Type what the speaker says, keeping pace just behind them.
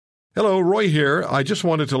Hello, Roy here. I just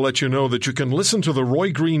wanted to let you know that you can listen to The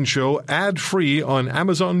Roy Green Show ad-free on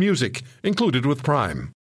Amazon Music, included with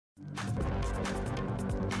Prime.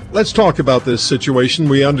 Let's talk about this situation.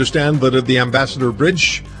 We understand that at the Ambassador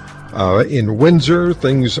Bridge in Windsor,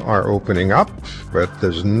 things are opening up, but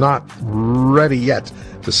there's not ready yet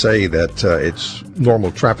to say that it's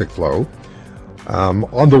normal traffic flow.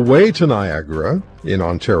 On the way to Niagara in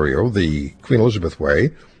Ontario, the Queen Elizabeth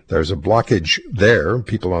Way, there's a blockage there,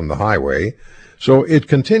 people on the highway. So it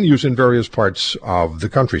continues in various parts of the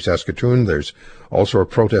country. Saskatoon, there's also a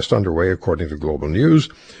protest underway, according to Global News.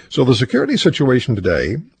 So the security situation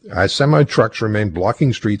today, as semi-trucks remain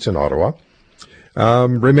blocking streets in Ottawa,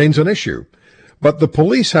 remains an issue. But the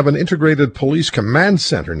police have an integrated police command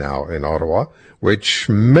center now in Ottawa, which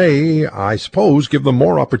may, I suppose, give them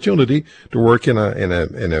more opportunity to work in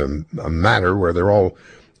a manner where they're all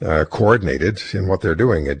coordinated in what they're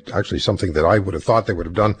doing. It's actually something that I would have thought they would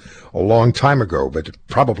have done a long time ago, but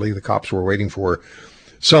probably the cops were waiting for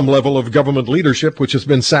some level of government leadership, which has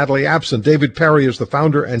been sadly absent. David Perry is the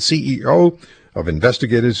founder and CEO of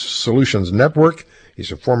Investigative Solutions Network.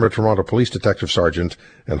 He's a former Toronto Police Detective Sergeant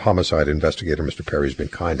and homicide investigator. Mr. Perry's been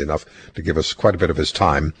kind enough to give us quite a bit of his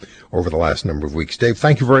time over the last number of weeks. Dave,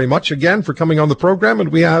 thank you very much again for coming on the program.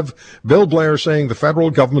 And we have Bill Blair saying the federal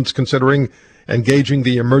government's considering engaging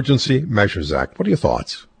the Emergency Measures Act. What are your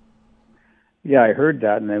thoughts? Yeah, I heard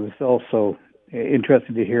that, and it was also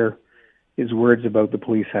interesting to hear his words about the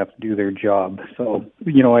police have to do their job. So,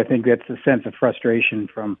 I think that's a sense of frustration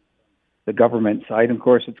from the government side. Of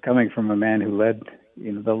course, it's coming from a man who led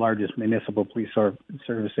the largest municipal police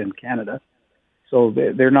service in Canada. So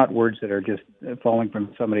they're not words that are just falling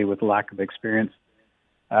from somebody with lack of experience.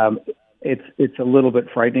 It's a little bit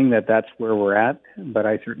frightening that that's where we're at, but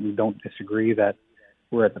I certainly don't disagree that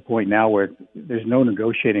we're at the point now where there's no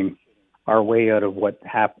negotiating our way out of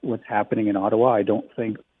what's happening in Ottawa. I don't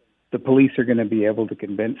think the police are going to be able to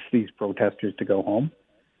convince these protesters to go home.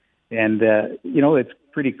 And, it's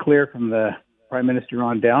pretty clear from the Prime Minister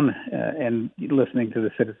on down and listening to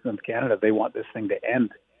the citizens of Canada, they want this thing to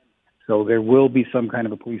end. So there will be some kind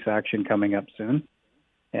of a police action coming up soon.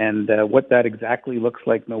 And what that exactly looks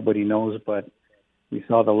like, nobody knows, but we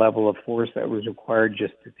saw the level of force that was required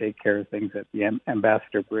just to take care of things at the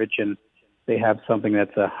Ambassador Bridge, and they have something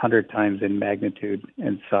that's 100 times in magnitude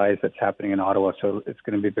and size that's happening in Ottawa, so it's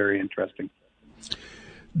going to be very interesting.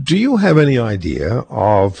 Do you have any idea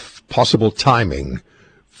of possible timing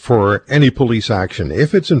for any police action,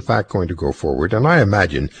 if it's in fact going to go forward? And I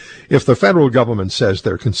imagine if the federal government says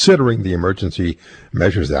they're considering the Emergency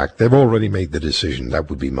Measures Act, they've already made the decision. That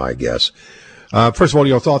would be my guess. First of all,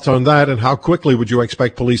 your thoughts on that, and how quickly would you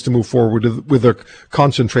expect police to move forward with a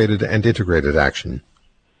concentrated and integrated action?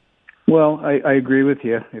 Well, I agree with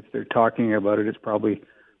you. If they're talking about it, it's probably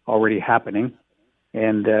already happening.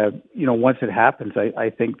 And, once it happens, I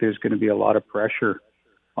think there's going to be a lot of pressure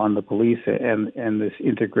on the police and this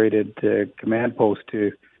integrated command post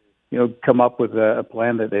to, come up with a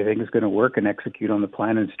plan that they think is going to work and execute on the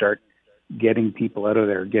plan and start getting people out of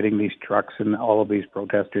there, getting these trucks and all of these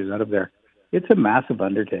protesters out of there. It's a massive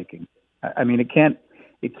undertaking. I mean, it can't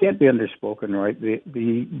be underspoken, right?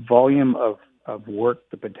 The volume of work,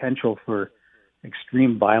 the potential for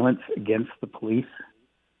extreme violence against the police,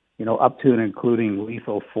 up to and including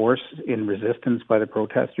lethal force in resistance by the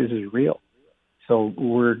protesters is real. So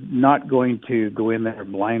we're not going to go in there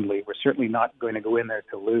blindly. We're certainly not going to go in there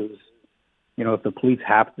to lose. If the police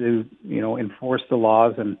have to, enforce the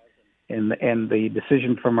laws and the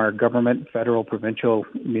decision from our government, federal, provincial,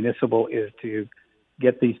 municipal, is to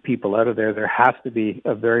get these people out of there, there has to be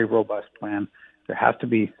a very robust plan. There has to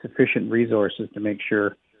be sufficient resources to make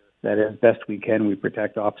sure that as best we can, we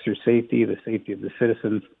protect officer safety, the safety of the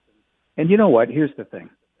citizens. And you know what? Here's the thing.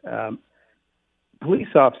 Police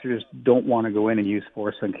officers don't want to go in and use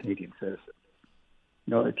force on Canadian citizens.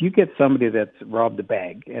 If you get somebody that's robbed a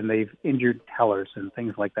bag and they've injured tellers and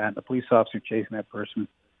things like that, the police officer chasing that person,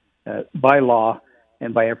 by law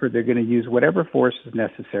and by effort, they're going to use whatever force is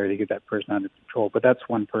necessary to get that person under control. But that's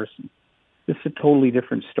one person. This is a totally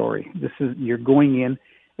different story. You're going in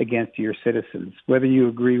against your citizens, whether you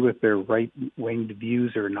agree with their right-winged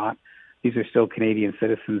views or not. These are still Canadian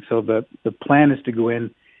citizens. So the plan is to go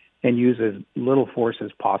in and use as little force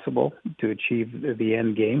as possible to achieve the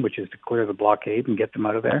end game, which is to clear the blockade and get them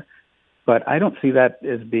out of there. But I don't see that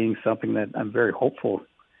as being something that I'm very hopeful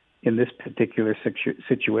in this particular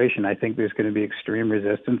situation. I think there's going to be extreme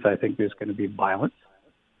resistance. I think there's going to be violence.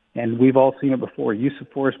 And we've all seen it before. Use of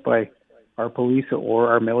force by our police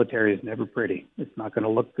or our military is never pretty. It's not going to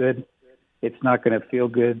look good. It's not going to feel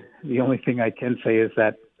good. The only thing I can say is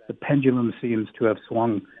that the pendulum seems to have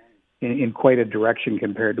swung in quite a direction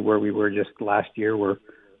compared to where we were just last year, where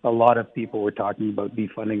a lot of people were talking about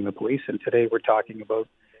defunding the police. And today we're talking about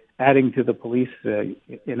adding to the police,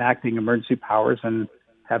 enacting emergency powers and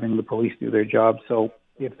having the police do their job. So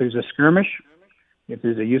if there's a skirmish, if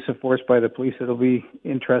there's a use of force by the police, it'll be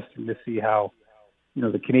interesting to see how,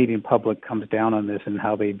 the Canadian public comes down on this and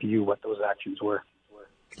how they view what those actions were.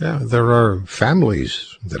 Yeah, there are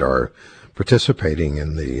families that are participating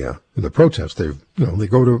in the protest. They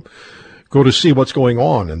go to see what's going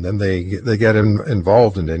on, and then they get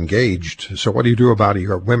involved and engaged. So what do you do about it? You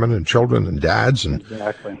got women and children and dads and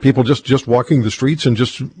exactly. People just walking the streets and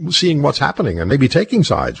just seeing what's happening and maybe taking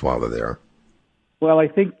sides while they're there. Well, I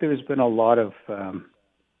think there's been a lot of,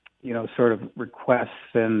 sort of requests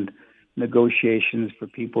and negotiations for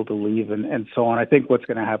people to leave and so on. I think what's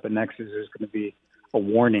going to happen next is there's going to be a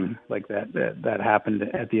warning like that happened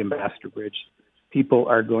at the Ambassador Bridge. People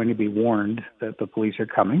are going to be warned that the police are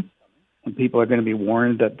coming, and people are going to be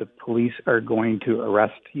warned that the police are going to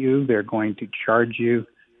arrest you, they're going to charge you,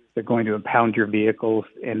 they're going to impound your vehicles,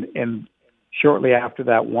 and shortly after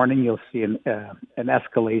that warning, you'll see an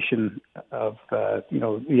escalation of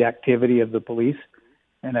the activity of the police.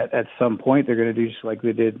 And at some point, they're going to do just like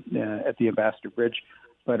they did at the Ambassador Bridge.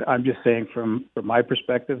 But I'm just saying, from my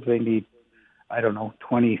perspective, they need,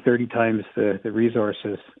 20, 30 times the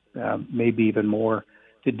resources, maybe even more,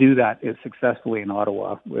 to do that successfully in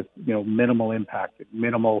Ottawa with minimal impact,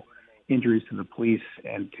 minimal injuries to the police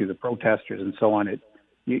and to the protesters and so on.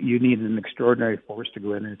 You need an extraordinary force to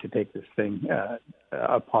go in there to take this thing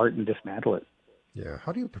apart and dismantle it. Yeah.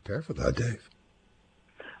 How do you prepare for that, Dave?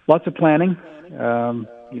 Lots of planning. There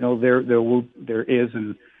is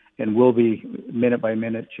and will be minute by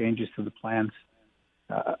minute changes to the plans.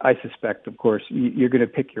 I suspect, of course, you're going to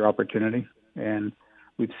pick your opportunity, and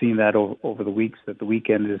we've seen that over the weeks. That the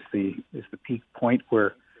weekend is the peak point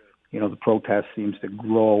where the protest seems to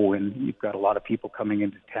grow, and you've got a lot of people coming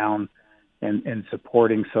into town and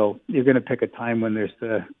supporting. So you're going to pick a time when there's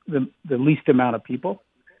the least amount of people,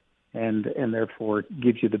 and therefore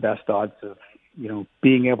gives you the best odds of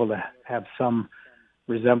being able to have some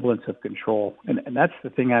resemblance of control. And that's the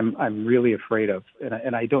thing I'm really afraid of.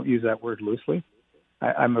 And I don't use that word loosely.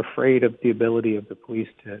 I'm afraid of the ability of the police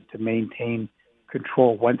to maintain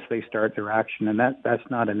control once they start their action. And that's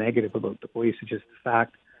not a negative about the police. It's just the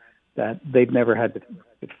fact that they've never had to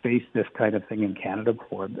face this kind of thing in Canada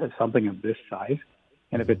before, something of this size.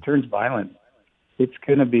 And if it turns violent, it's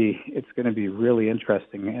going to be really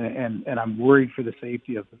interesting, and I'm worried for the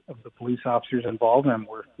safety of the police officers involved, and I'm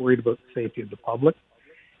worried about the safety of the public.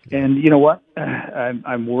 And you know what?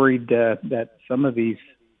 I'm worried that some of these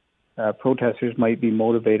protesters might be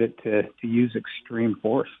motivated to use extreme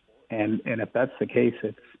force, and if that's the case,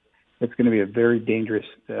 it's going to be a very dangerous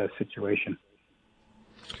situation.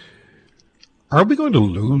 Are we going to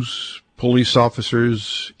lose police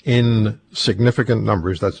officers in significant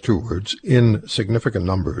numbers, that's two words, in significant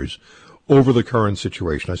numbers over the current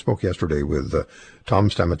situation? I spoke yesterday with Tom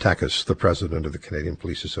Stamatakis, the president of the Canadian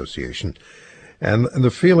Police Association, and the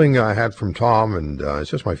feeling I had from Tom, and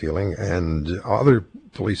it's just my feeling, and other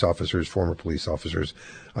police officers, former police officers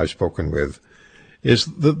I've spoken with, is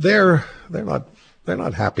that they're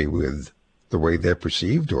not happy with the way they're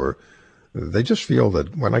perceived, or they just feel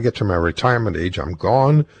that when I get to my retirement age, I'm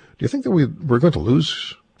gone. Do you think that we're going to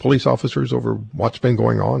lose police officers over what's been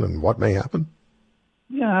going on and what may happen?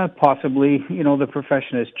 Yeah, possibly. The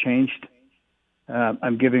profession has changed.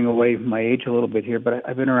 I'm giving away my age a little bit here, but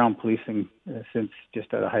I've been around policing since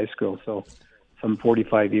just out of high school, so some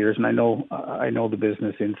 45 years, and I know the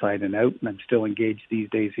business inside and out, and I'm still engaged these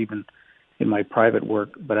days, even in my private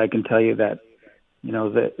work. But I can tell you that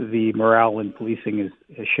the morale in policing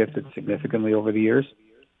has shifted significantly over the years.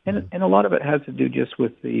 And a lot of it has to do just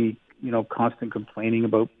with the, constant complaining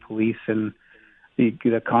about police and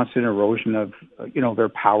the constant erosion of, their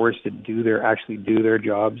powers to do their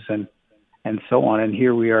jobs and so on. And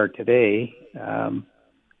here we are today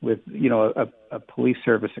with, a police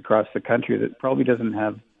service across the country that probably doesn't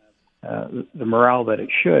have the morale that it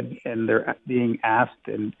should. And they're being asked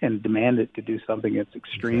and demanded to do something that's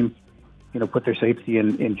extreme, put their safety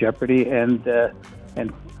in jeopardy and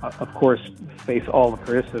of course, face all the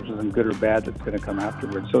criticism, good or bad, that's going to come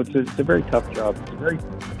afterwards. So it's a very tough job. It's a very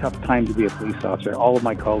tough time to be a police officer. All of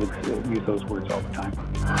my colleagues use those words all the time.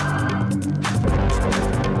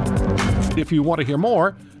 If you want to hear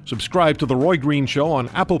more, subscribe to The Roy Green Show on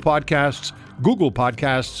Apple Podcasts, Google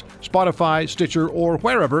Podcasts, Spotify, Stitcher, or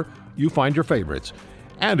wherever you find your favorites.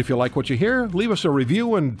 And if you like what you hear, leave us a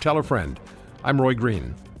review and tell a friend. I'm Roy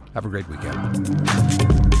Green. Have a great weekend.